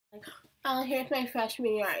Like, here's my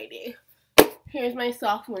freshman year ID. Here's my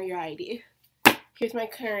sophomore year ID. Here's my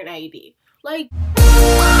current ID. Like,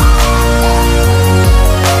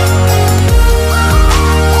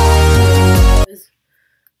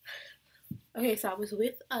 okay, so I was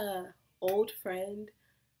with a old friend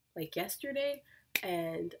like yesterday,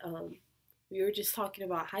 and we were just talking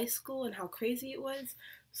about high school and how crazy it was.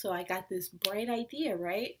 So I got this bright idea,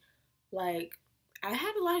 right? Like, I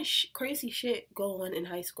had a lot of crazy shit go on in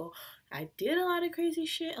high school. I did a lot of crazy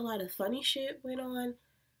shit, a lot of funny shit went on,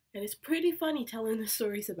 and it's pretty funny telling the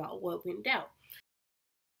stories about what went down.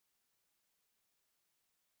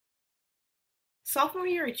 Sophomore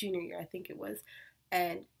year or junior year, I think it was,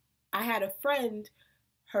 and I had a friend.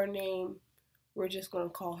 Her name, we're just gonna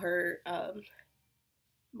call her.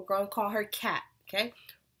 We're gonna call her Kat. Okay,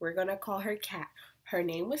 we're gonna call her Kat. Her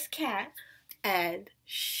name was Kat, and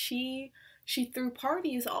she threw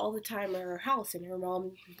parties all the time at her house, and her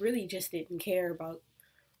mom really just didn't care about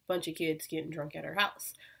a bunch of kids getting drunk at her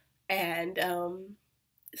house. And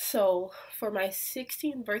so for my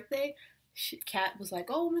 16th birthday, Kat was like,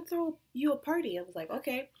 "Oh, I'm gonna throw you a party." I was like,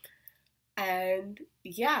 "Okay." And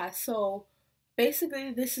yeah, so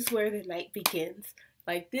basically this is where the night begins.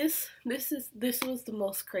 Like this was the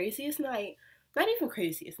most craziest night. Not even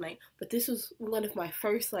craziest night, but this was one of my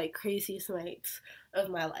first like craziest nights of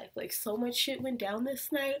my life. Like so much shit went down this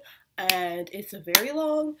night, and it's a very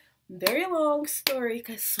long story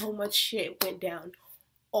because so much shit went down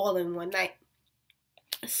all in one night.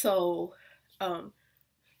 So,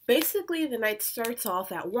 basically the night starts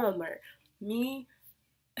off at Walmart. Me,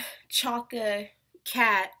 Chaka,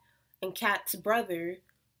 Kat, and Kat's brother,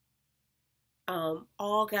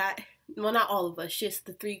 all got, well, not all of us, just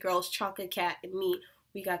the three girls, Chaka, Kat, and me,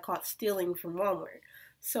 we got caught stealing from Walmart.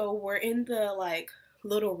 So we're in the, like,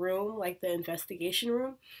 little room, like the investigation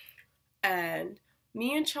room, and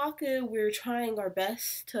me and Chaka, we're trying our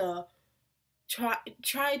best to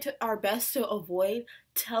try to our best to avoid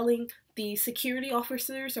telling the security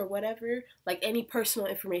officers or whatever like any personal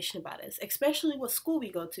information about us, especially what school we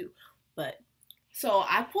go to. But so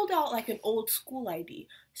I pulled out like an old school ID,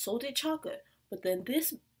 so did Chaka. But then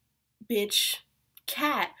this bitch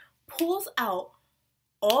Cat pulls out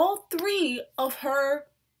all three of her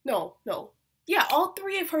yeah, all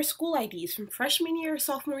three of her school IDs from freshman year,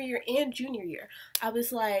 sophomore year, and junior year. I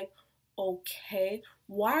was like, okay,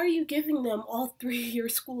 why are you giving them all three of your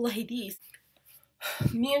school IDs?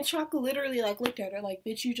 Me and Chaka literally like looked at her like,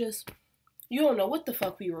 bitch, you don't know what the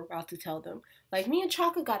fuck we were about to tell them. Like me and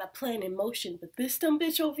Chaka got a plan in motion, but this dumb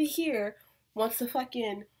bitch over here wants to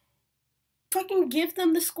fucking give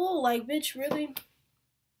them the school. Like, bitch, really?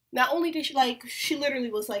 Not only did she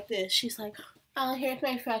literally was like this. She's like, here's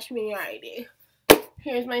my freshman year ID.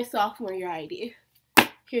 Here's my sophomore year ID.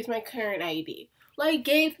 Here's my current ID. Like,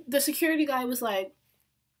 the security guy was like,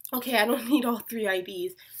 okay, I don't need all three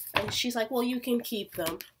IDs. And she's like, well, you can keep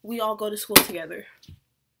them. We all go to school together.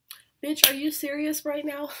 Bitch, are you serious right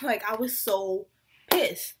now? Like, I was so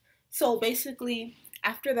pissed. So basically,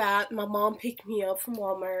 after that, my mom picked me up from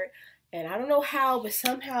Walmart. And I don't know how, but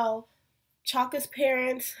somehow Chaka's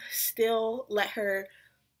parents still let her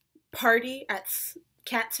party at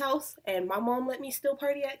Kat's house. And my mom let me still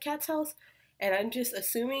party at Kat's house. And I'm just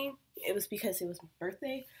assuming it was because it was my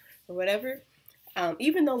birthday or whatever.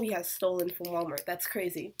 Even though we had stolen from Walmart. That's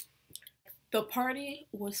crazy. The party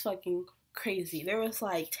was fucking crazy. There was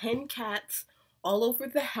like 10 cats all over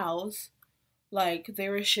the house. Like,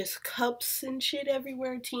 there was just cups and shit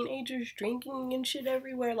everywhere. Teenagers drinking and shit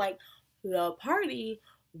everywhere. Like, the party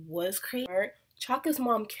was crazy. Chaka's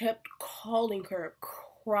mom kept calling her,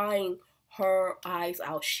 crying her eyes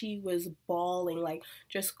out. She was bawling, like,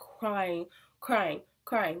 just crying,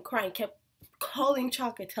 kept calling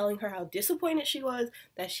Chaka, telling her how disappointed she was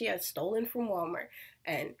that she had stolen from Walmart.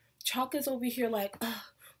 And Chaka's over here like, ugh,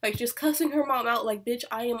 like just cussing her mom out like, bitch,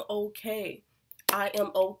 I am okay. I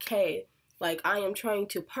am okay. Like, I am trying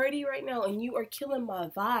to party right now and you are killing my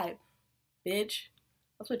vibe, bitch.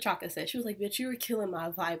 That's what Chaka said. She was like, bitch, you are killing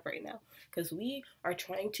my vibe right now. Because we are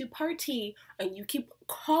trying to party and you keep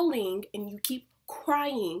calling and you keep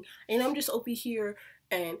crying. And I'm just over here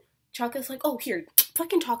and Chaka's like, oh, here,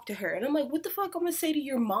 fucking talk to her. And I'm like, what the fuck I'm gonna say to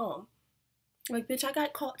your mom? Like, bitch, I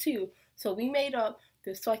got caught too. So we made up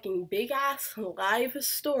this fucking big ass live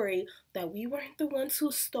story that we weren't the ones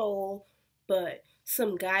who stole, but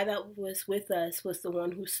some guy that was with us was the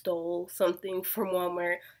one who stole something from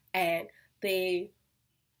Walmart, and they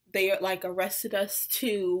like arrested us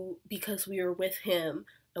too because we were with him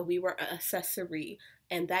and we were an accessory,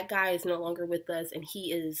 and that guy is no longer with us and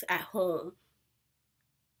he is at home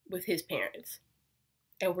with his parents.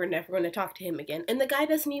 and we're never going to talk to him again. And the guy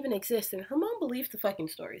doesn't even exist, and her mom believed the fucking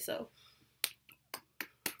story. So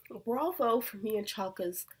bravo for me and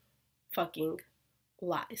Chaka's fucking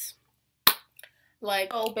lies. Like,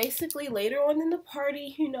 oh, basically later on in the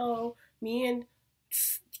party, you know, me and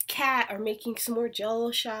Kat are making some more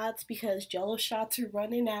jello shots because jello shots are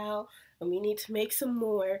running out and we need to make some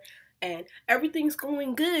more, and everything's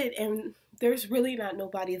going good, and there's really not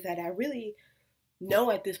nobody that I really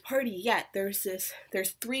know at this party yet. There's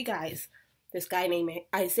three guys. This guy named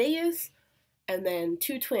Isaiah, and then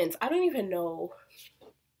two twins. I don't even know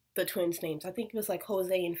the twins' names. I think it was like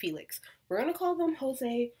Jose and Felix. We're gonna call them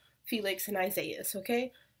Jose, Felix, and Isaiah,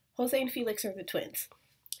 okay? Jose and Felix are the twins.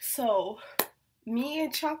 So me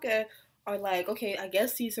and Chaka are like, okay, I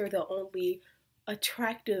guess these are the only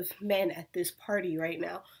attractive men at this party right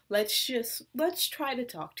now. Let's try to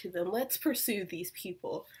talk to them. Let's pursue these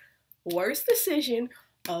people. Worst decision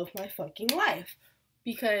of my fucking life.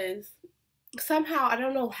 Because somehow, I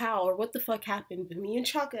don't know how or what the fuck happened, but me and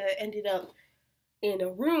Chaka ended up in a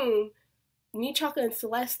room. Me, Chaka, and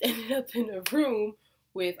Celeste ended up in a room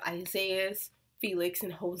with Isaiah, Felix,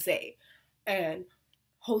 and Jose. And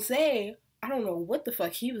Jose, I don't know what the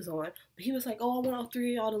fuck he was on, but he was like, oh, I want all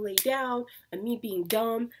three of y'all to lay down, and me being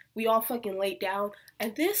dumb, we all fucking laid down,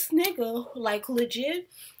 and this nigga, like, legit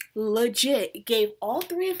gave all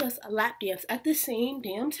three of us a lap dance at the same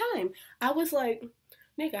damn time. I was like,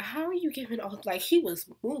 nigga, how are you giving all, like, he was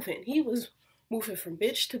moving from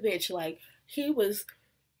bitch to bitch, like, he was,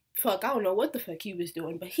 fuck, I don't know what the fuck he was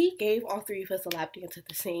doing, but he gave all three of us a lap dance at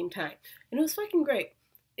the same time, and it was fucking great.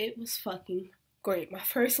 It was fucking great. My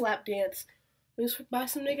first lap dance was by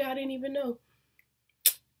some nigga I didn't even know.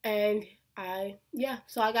 And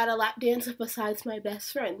so I got a lap dance beside my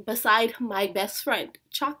best friend,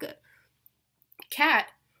 Chaka. Kat,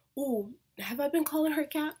 ooh, have I been calling her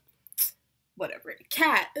Kat? Whatever.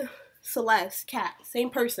 Kat, Celeste, Kat, same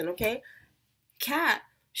person, okay? Kat,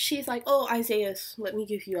 she's like, oh, Isaiah, let me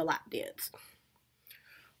give you a lap dance.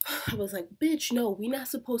 I was like, bitch, no, we're not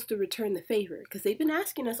supposed to return the favor. Because they've been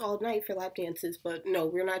asking us all night for lap dances, but no,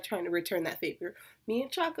 we're not trying to return that favor. Me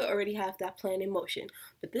and Chaka already have that plan in motion.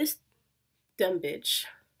 But this dumb bitch,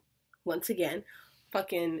 once again,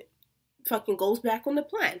 fucking goes back on the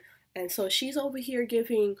plan. And so she's over here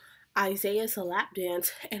giving Isaiah a lap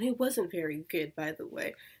dance, and it wasn't very good, by the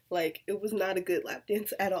way. Like, it was not a good lap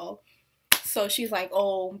dance at all. So she's like,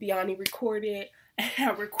 oh, Biani recorded, and I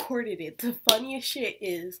recorded it. The funniest shit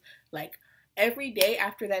is, like, every day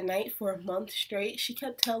after that night for a month straight, she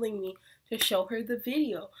kept telling me to show her the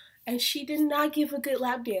video. And she did not give a good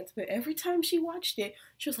lap dance, but every time she watched it,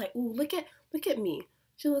 she was like, ooh, look at me.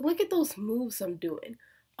 She was like, look at those moves I'm doing.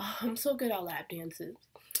 Oh, I'm so good at lap dances.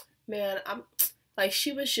 Man, like,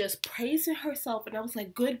 she was just praising herself, and I was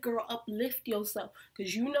like, good girl, uplift yourself,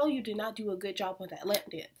 because you know you did not do a good job on that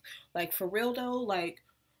lap dance. Like, for real though, like,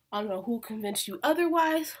 I don't know who convinced you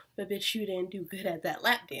otherwise, but bitch, you didn't do good at that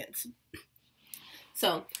lap dance.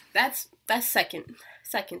 So, that's second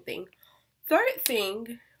thing. Third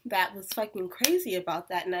thing that was fucking crazy about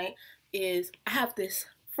that night is I have this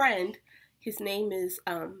friend, his name is,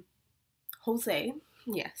 Jose.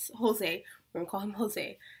 Yes, Jose. We're gonna call him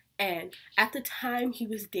Jose. And at the time, he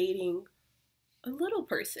was dating a little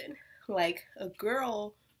person, like a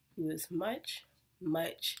girl who was much,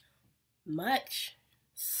 much, much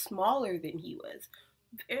smaller than he was.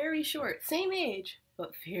 Very short, same age,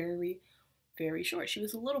 but very, very short. She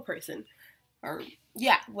was a little person, or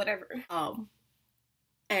yeah, whatever.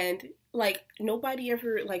 And like nobody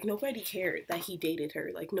cared that he dated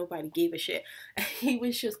her. Like nobody gave a shit. And he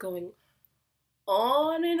was just going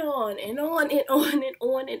on and on and on and on and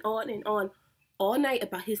on and on and on all night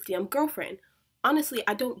about his damn girlfriend. Honestly,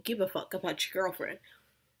 I don't give a fuck about your girlfriend.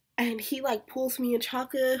 And he like pulls me and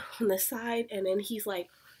Chaka on the side, and then he's like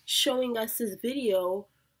showing us this video,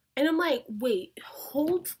 and I'm like, wait,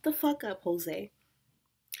 hold the fuck up, Jose.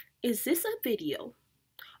 Is this a video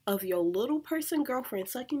of your little person girlfriend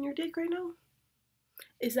sucking your dick right now?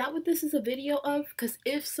 Is that what this is a video of? Because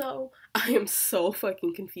if so, I am so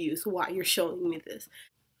fucking confused why you're showing me this.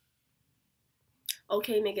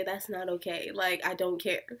 Okay, nigga, that's not okay. Like, I don't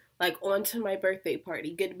care. Like, on to my birthday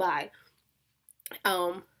party. Goodbye.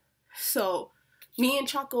 So, me and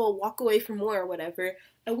Chaco walk away from more or whatever,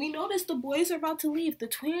 and we notice the boys are about to leave. The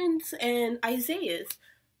twins and Isaiah.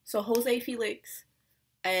 So, Jose, Felix,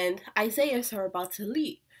 and Isaiah are about to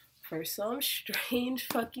leave. For some strange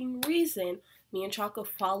fucking reason, me and Chaka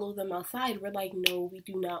follow them outside. We're like, no, we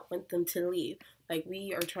do not want them to leave. Like,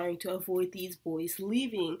 we are trying to avoid these boys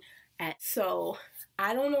leaving. So,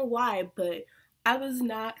 I don't know why, but I was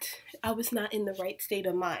not in the right state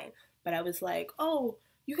of mind. But I was like, oh,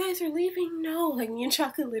 you guys are leaving? No. Like, me and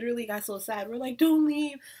Chocolate literally got so sad. We're like, don't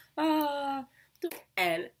leave. Uh,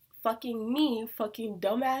 and fucking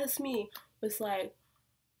dumbass me, was like,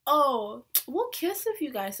 oh, we'll kiss if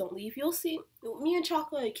you guys don't leave. You'll see me and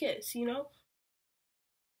Chocolate kiss, you know?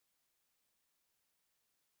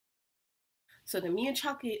 So then me and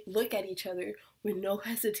Chocolate look at each other with no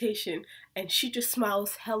hesitation, and she just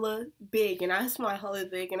smiles hella big, and I smile hella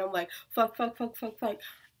big, and I'm like, fuck, fuck, fuck, fuck, fuck.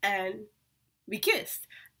 And we kissed.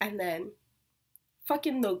 And then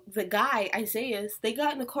fucking the guy, Isaiah's, they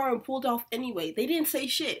got in the car and pulled off anyway. They didn't say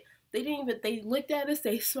shit. They looked at us,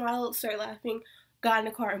 they smiled, started laughing, got in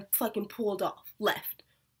the car and fucking pulled off, left.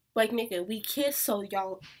 Like, nigga, we kissed so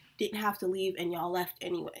y'all didn't have to leave and y'all left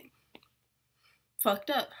anyway. Fucked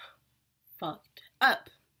up. Fucked up.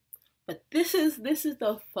 But this is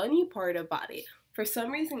the funny part about it. For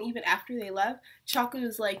some reason, even after they left, Chocolate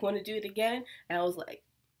was like, want to do it again? And I was like,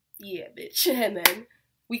 yeah, bitch. And then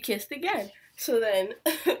we kissed again. So then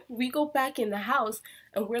we go back in the house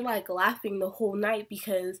and we're like laughing the whole night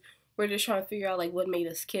because we're just trying to figure out like what made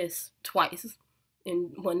us kiss twice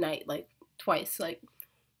in one night, like twice, like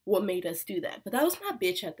what made us do that. But that was my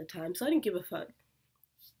bitch at the time, so I didn't give a fuck.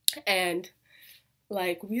 And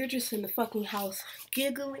like, we were just in the fucking house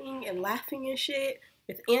giggling and laughing and shit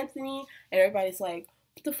with Anthony, and everybody's like,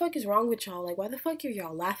 what the fuck is wrong with y'all? Like, why the fuck are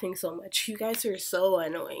y'all laughing so much? You guys are so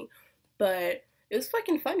annoying. But it was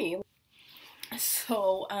fucking funny.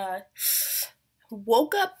 So,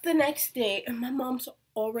 woke up the next day, and my mom's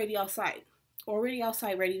already outside. Already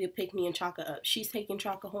outside, ready to pick me and Chaka up. She's taking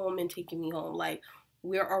Chaka home and taking me home. Like,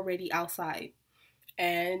 we're already outside.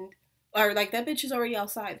 And, or, like, that bitch is already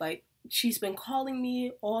outside. Like, she's been calling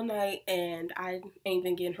me all night, and I ain't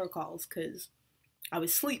been getting her calls because I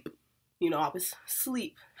was asleep. You know, I was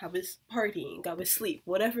asleep. I was partying. I was asleep.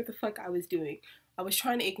 Whatever the fuck I was doing. I was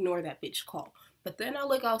trying to ignore that bitch call. But then I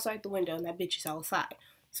look outside the window, and that bitch is outside.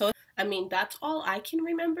 So, I mean, that's all I can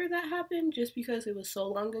remember that happened, just because it was so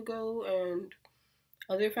long ago, and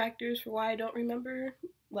other factors for why I don't remember,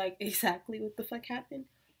 like, exactly what the fuck happened.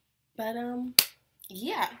 But,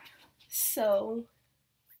 yeah. So,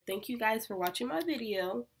 thank you guys for watching my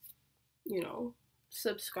video. You know,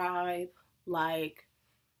 subscribe, like,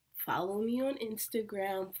 follow me on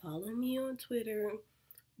Instagram, follow me on Twitter,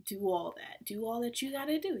 do all that. Do all that you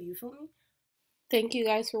gotta do, you feel me? Thank you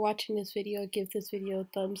guys for watching this video. Give this video a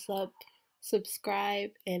thumbs up,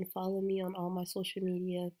 subscribe, and follow me on all my social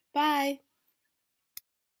media. Bye!